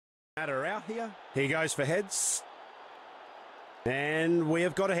Batter out here. He goes for heads. And we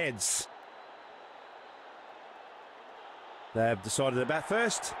have got a heads. They've decided to bat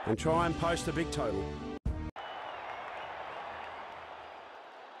first and try and post a big total.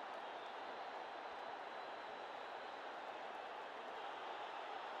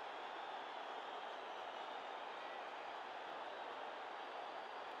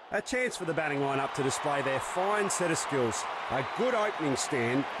 A chance for the batting lineup to display their fine set of skills. A good opening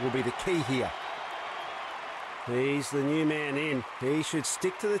stand will be the key here. He's the new man in. He should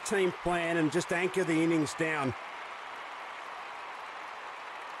stick to the team plan and just anchor the innings down.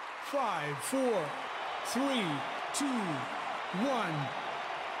 5, 4, 3, 2, 1,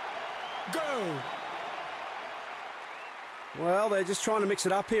 go! Well, they're just trying to mix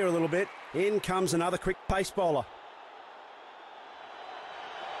it up here a little bit. In comes another quick pace bowler.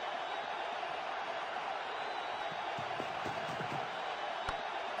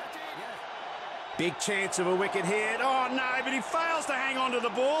 Big chance of a wicket hit. Oh, no, but he fails to hang on to the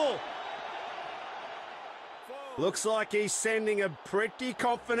ball. Looks like he's sending a pretty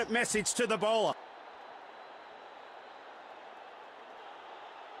confident message to the bowler.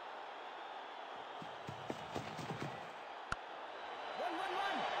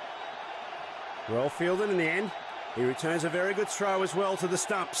 Well fielded in the end. He returns a very good throw as well to the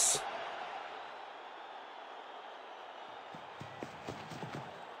stumps.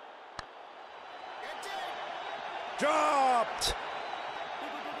 Dropped!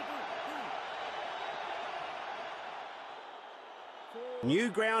 New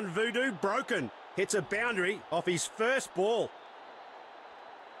ground voodoo broken. Hits a boundary off his first ball.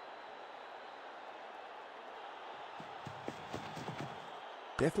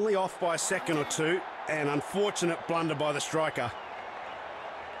 Definitely off by a second or two. An unfortunate blunder by the striker.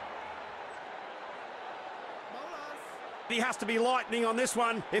 He has to be lightning on this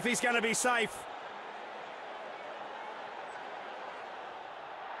one if he's going to be safe.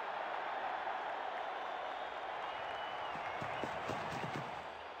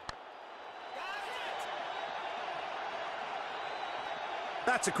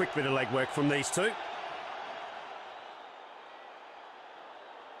 That's a quick bit of legwork from these two.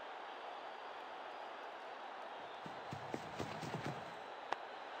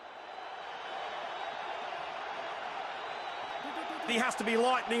 He has to be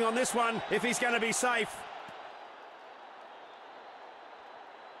lightning on this one if he's going to be safe.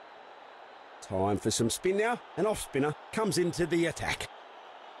 Time for some spin now. An off spinner comes into the attack.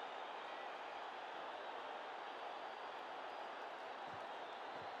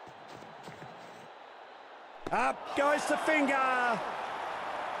 Up goes the finger.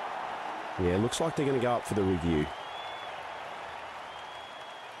 Yeah, looks like they're going to go up for the review.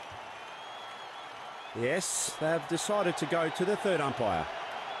 Yes, they've decided to go to the third umpire.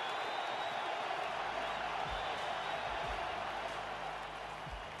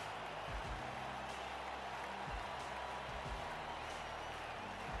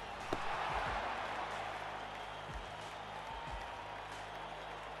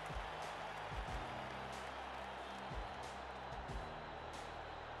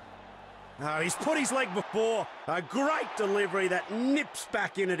 Oh, he's put his leg before. A great delivery that nips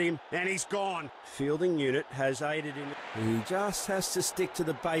back in at him, and he's gone. Fielding unit has aided him. He just has to stick to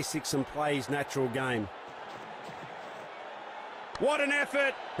the basics and play his natural game. What an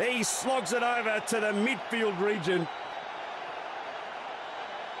effort! He slogs it over to the midfield region.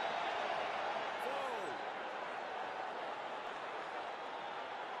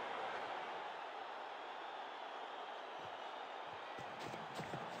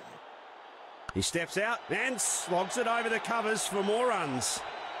 He steps out and slogs it over the covers for more runs.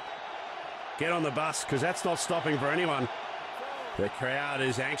 Get on the bus, because that's not stopping for anyone. The crowd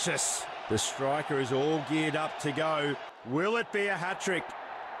is anxious. The striker is all geared up to go. Will it be a hat-trick?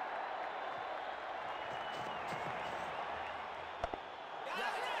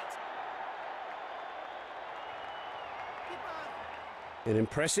 An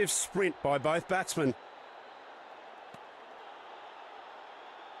impressive sprint by both batsmen.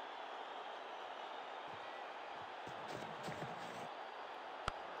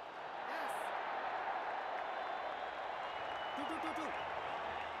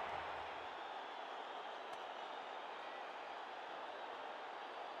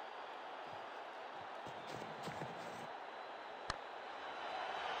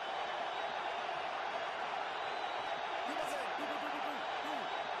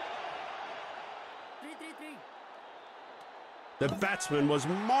 The batsman was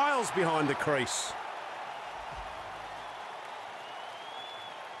miles behind the crease.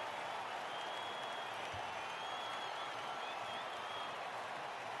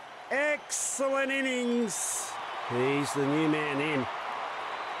 Excellent innings. He's the new man in.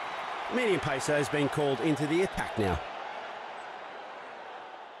 Medium pacer has been called into the attack now.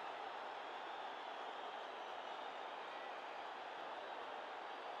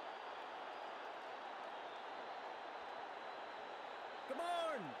 Come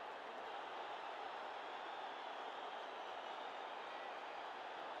on!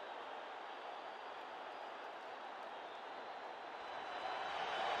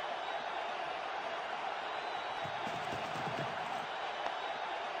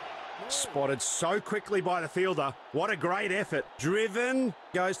 Spotted so quickly by the fielder. What a great effort. Driven.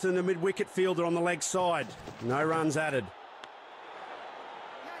 Goes to the mid-wicket fielder on the leg side. No runs added.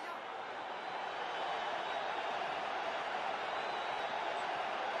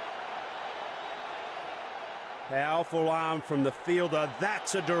 Powerful arm from the fielder.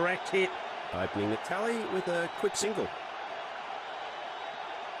 That's a direct hit. Opening the tally with a quick single.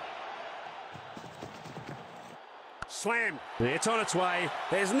 Slam. It's on its way.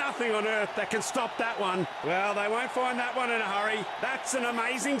 There's nothing on earth that can stop that one. Well, they won't find that one in a hurry. That's an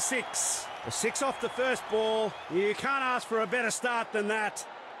amazing six. A six off the first ball. You can't ask for a better start than that.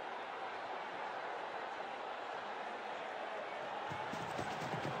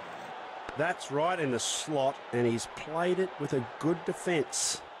 That's right in the slot, and he's played it with a good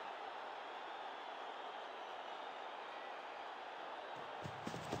defence.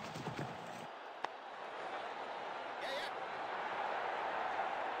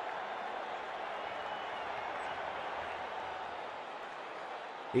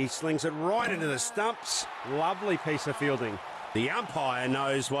 He slings it right into the stumps. Lovely piece of fielding. The umpire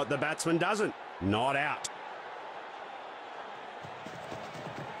knows what the batsman doesn't. Not out.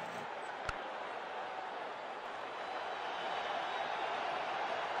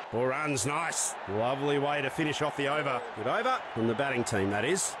 Four runs, nice. Lovely way to finish off the over. Good over from the batting team, that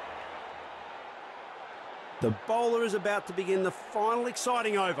is. The bowler is about to begin the final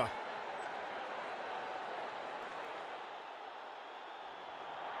exciting over.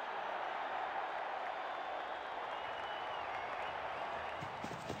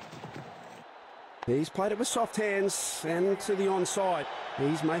 He's played it with soft hands and to the onside.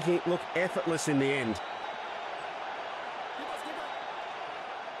 He's making it look effortless in the end.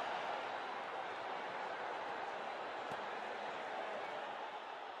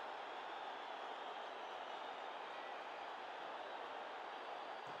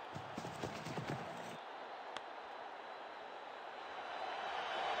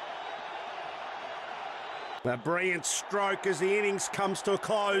 A brilliant stroke as the innings comes to a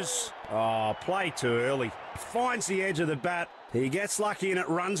close. Oh, play too early. Finds the edge of the bat. He gets lucky and it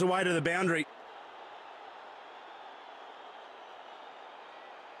runs away to the boundary.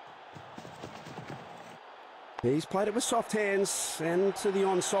 He's played it with soft hands and to the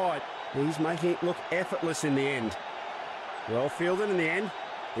onside. He's making it look effortless in the end. Well fielded in the end.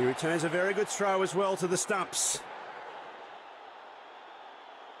 He returns a very good throw as well to the stumps.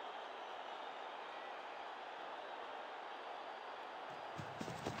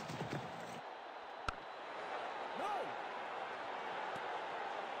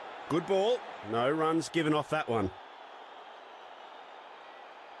 Good ball. No runs given off that one.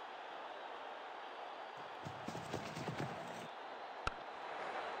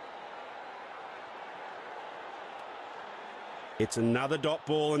 It's another dot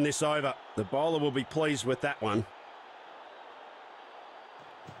ball in this over. The bowler will be pleased with that one.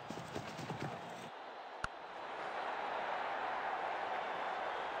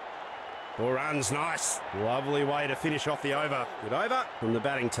 Four runs, nice. Lovely way to finish off the over. Good over from the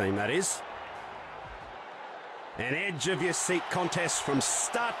batting team, that is. An edge of your seat contest from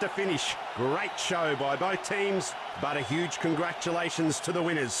start to finish. Great show by both teams, but a huge congratulations to the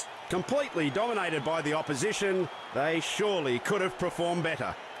winners. Completely dominated by the opposition, they surely could have performed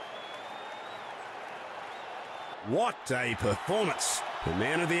better. What a performance. The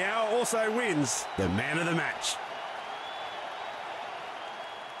man of the hour also wins the man of the match.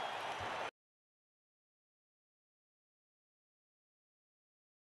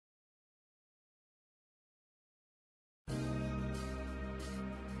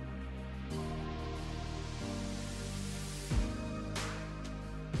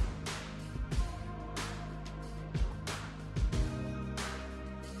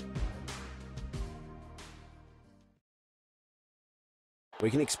 We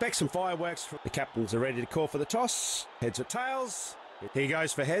can expect some fireworks. The captains are ready to call for the toss. Heads or tails. He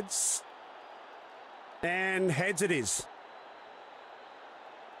goes for heads. And heads it is.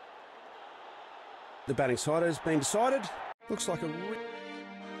 The batting side has been decided. Looks like a...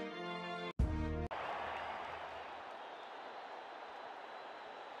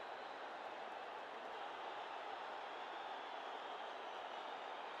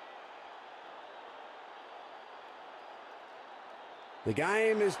 The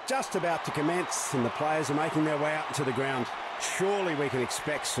game is just about to commence and the players are making their way out into the ground. Surely we can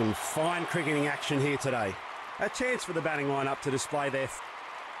expect some fine cricketing action here today. A chance for the batting lineup to display their...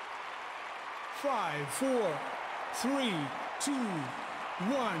 5, 4, 3, 2,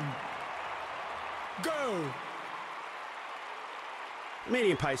 1, go!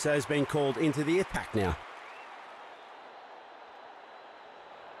 Medium pacer has been called into the attack now.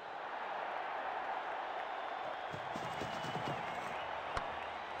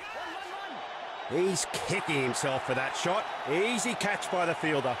 He's kicking himself for that shot. Easy catch by the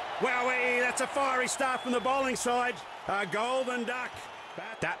fielder. Wowee, that's a fiery start from the bowling side. A golden duck.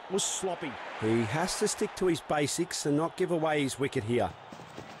 That was sloppy. He has to stick to his basics and not give away his wicket here.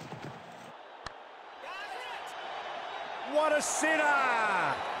 What a sitter!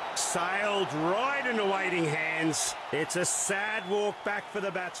 Sailed right into waiting hands. It's a sad walk back for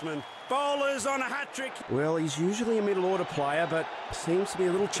the batsman. Bowlers on a hat-trick. Well, he's usually a middle-order player, but seems to be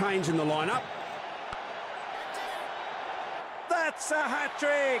a little change in the lineup. That's a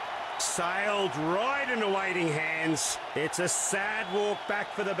hat-trick! Sailed right into waiting hands. It's a sad walk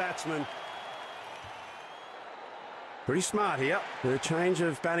back for the batsman. Pretty smart here. The change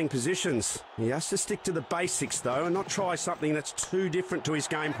of batting positions. He has to stick to the basics, though, and not try something that's too different to his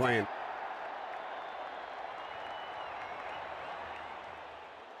game plan.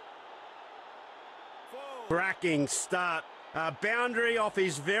 Cracking start. A boundary off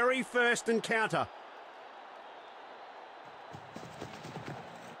his very first encounter.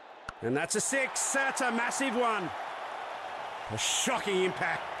 And that's a 6. That's a massive one. A shocking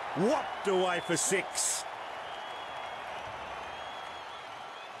impact. Whopped away for 6.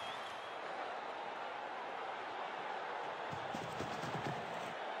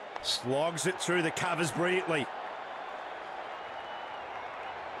 Slogs it through the covers brilliantly.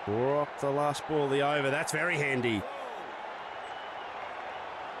 Rock the last ball of the over. That's very handy.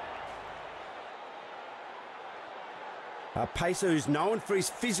 A pacer who's known for his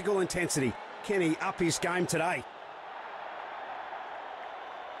physical intensity. Can he up his game today?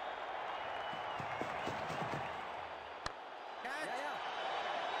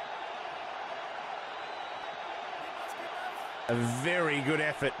 A very good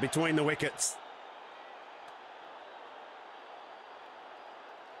effort between the wickets.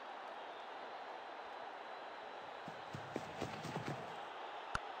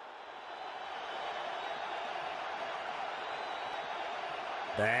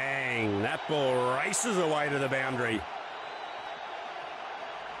 Bang! That ball races away to the boundary.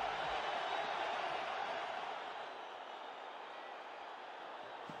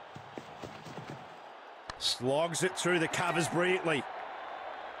 Slogs it through the covers brilliantly.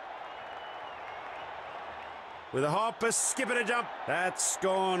 With a hop, a skip and a jump. That's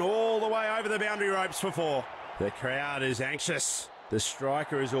gone all the way over the boundary ropes for 4. The crowd is anxious. The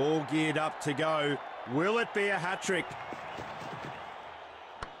striker is all geared up to go. Will it be a hat-trick?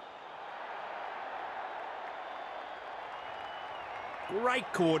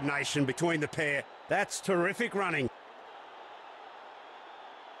 Great coordination between the pair. That's terrific running.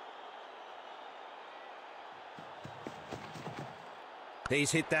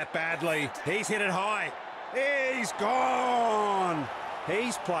 He's hit that badly. He's hit it high. He's gone.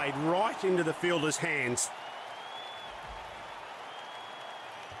 He's played right into the fielder's hands.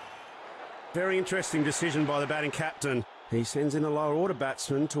 Very interesting decision by the batting captain. He sends in a lower order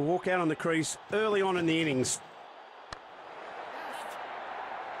batsman to walk out on the crease early on in the innings.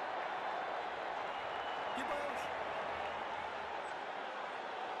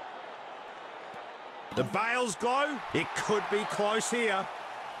 The bails glow. It could be close here.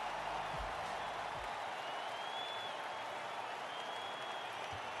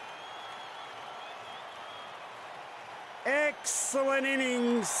 Excellent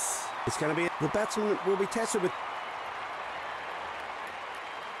innings. It's going to be... The batsman will be tested with...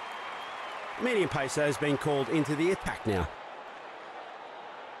 Medium pacer has been called into the attack now.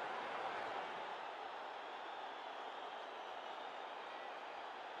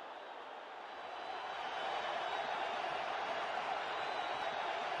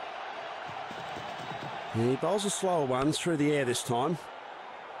 He bowls a slower one through the air this time.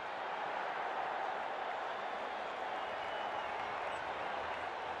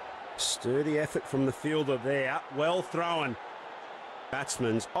 Sturdy effort from the fielder there. Well thrown.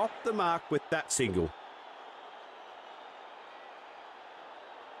 Batsman's off the mark with that single.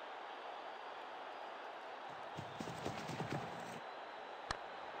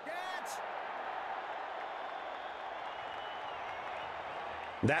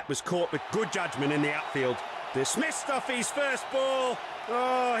 That was caught with good judgment in the outfield. Dismissed off his first ball.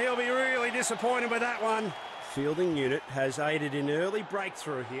 Oh, he'll be really disappointed with that one. Fielding unit has aided in early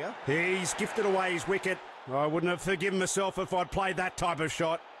breakthrough here. He's gifted away his wicket. I wouldn't have forgiven myself if I'd played that type of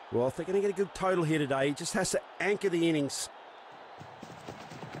shot. Well, if they're going to get a good total here today, he just has to anchor the innings.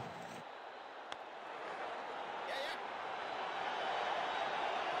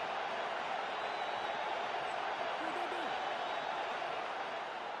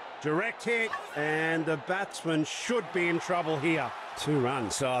 Direct hit, and the batsman should be in trouble here. 2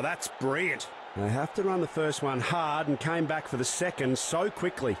 runs, oh, that's brilliant. They have to run the first one hard and came back for the second so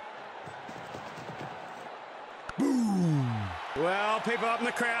quickly. Boom! Well, people up in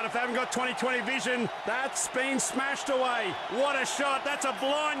the crowd, if they haven't got 20/20 vision, that's been smashed away. What a shot, that's a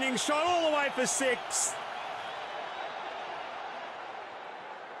blinding shot all the way for 6.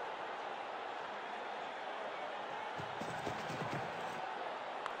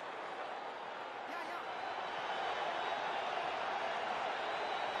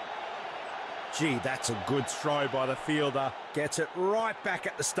 Gee, that's a good throw by the fielder. Gets it right back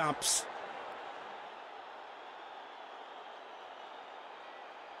at the stumps.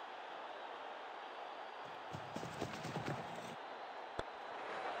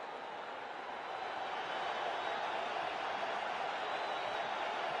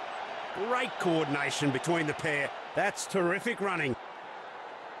 Great coordination between the pair. That's terrific running.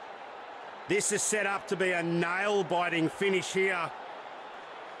 This is set up to be a nail-biting finish here.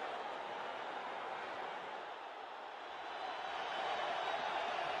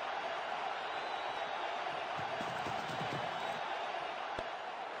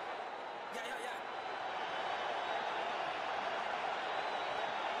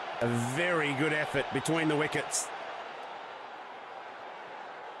 A very good effort between the wickets.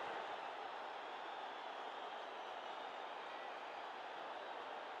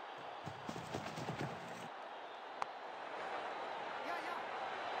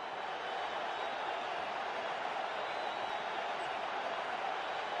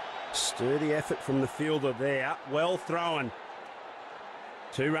 Sturdy effort from the fielder there. Well thrown.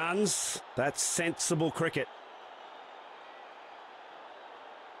 2 runs. That's sensible cricket.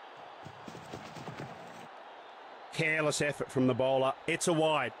 Careless effort from the bowler. It's a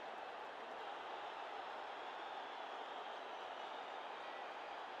wide.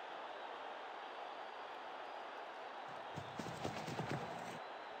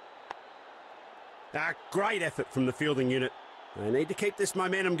 A great effort from the fielding unit. They need to keep this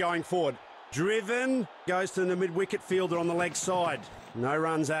momentum going forward. Driven, goes to the mid-wicket fielder on the leg side. No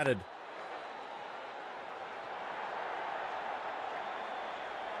runs added.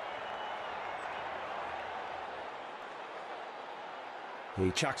 He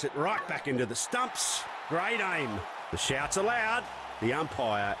chucks it right back into the stumps. Great aim. The shout's allowed. The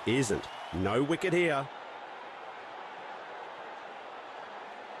umpire isn't. No wicket here.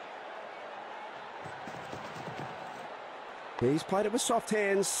 He's played it with soft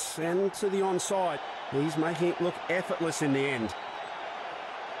hands and to the onside. He's making it look effortless in the end.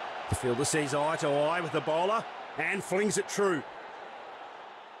 The fielder sees eye to eye with the bowler and flings it true.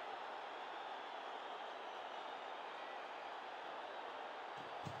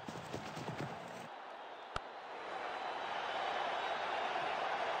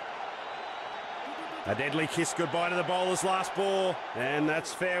 A deadly kiss goodbye to the bowler's last ball, and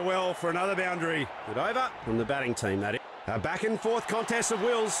that's farewell for another boundary. Good over from the batting team, that is. A back and forth contest of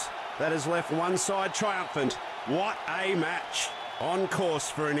wills that has left one side triumphant. What a match. On course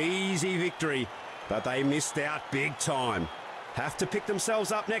for an easy victory, but they missed out big time. Have to pick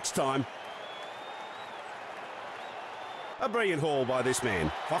themselves up next time. A brilliant haul by this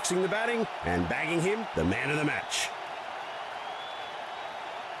man, foxing the batting and bagging him the man of the match.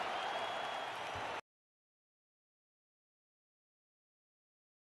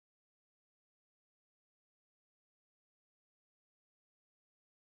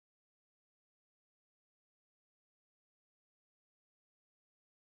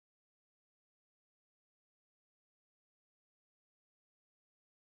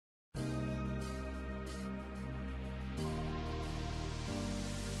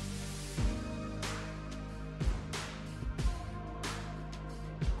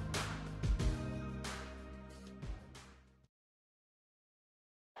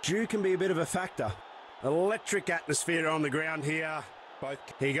 Dew can be a bit of a factor. Electric atmosphere on the ground here.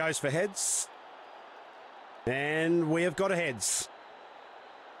 He goes for heads. And we have got a heads.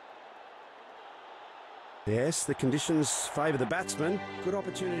 Yes, the conditions favour the batsman. Good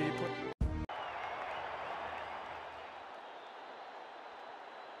opportunity to put...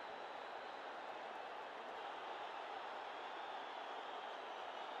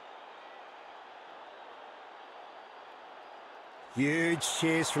 Huge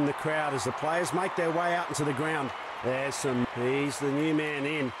cheers from the crowd as the players make their way out into the ground. He's the new man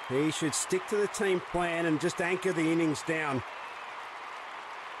in. He should stick to the team plan and just anchor the innings down.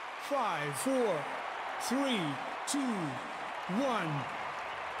 5, 4, 3, 2, 1,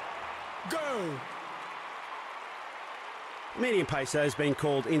 go! Medium pacer has been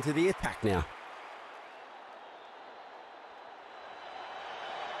called into the attack now.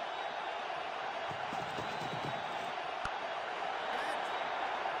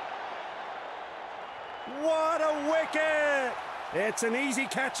 What a wicket! It's an easy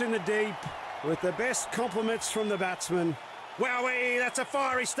catch in the deep with the best compliments from the batsman. Wowee, that's a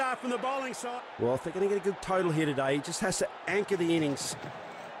fiery start from the bowling side. Well, if they're going to get a good total here today, he just has to anchor the innings.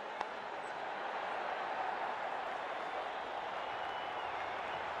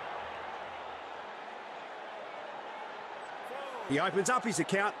 He opens up his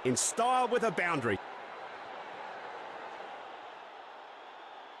account in style with a boundary.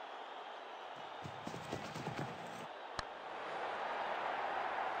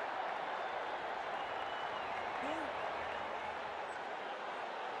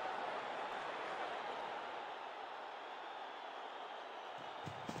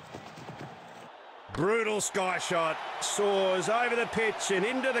 Brutal sky shot, soars over the pitch and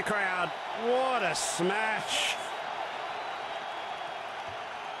into the crowd. What a smash!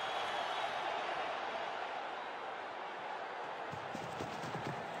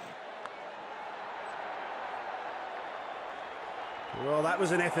 Well, that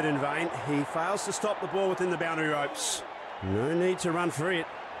was an effort in vain. He fails to stop the ball within the boundary ropes. No need to run for it.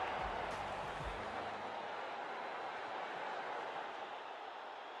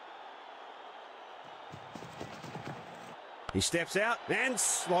 He steps out and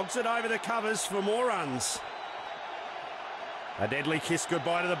slogs it over the covers for more runs. A deadly kiss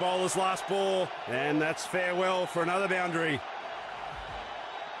goodbye to the bowler's last ball, and that's farewell for another boundary.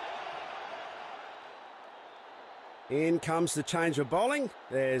 In comes the change of bowling.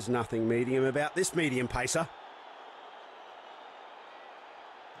 There's nothing medium about this medium pacer.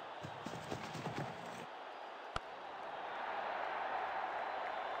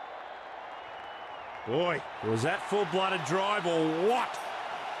 Boy, was that full-blooded drive or what?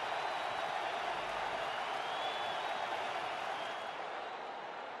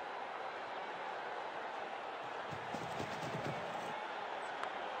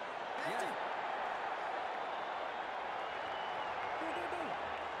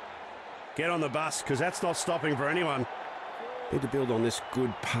 Get on the bus, because that's not stopping for anyone. Need to build on this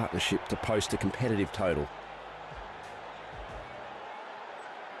good partnership to post a competitive total.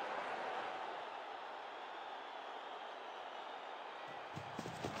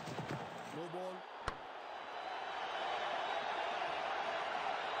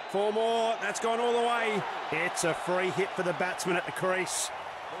 Four more, that's gone all the way. It's a free hit for the batsman at the crease.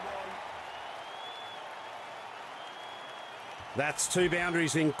 That's two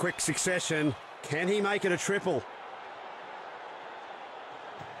boundaries in quick succession. Can he make it a triple?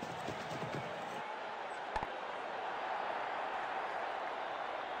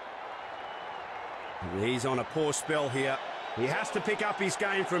 He's on a poor spell here. He has to pick up his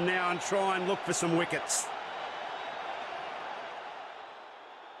game from now and try and look for some wickets.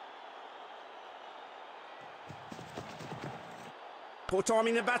 Poor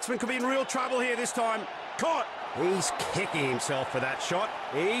timing, the batsman could be in real trouble here this time. Caught! He's kicking himself for that shot.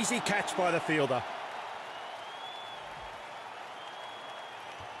 Easy catch by the fielder.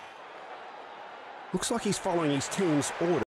 Looks like he's following his team's order.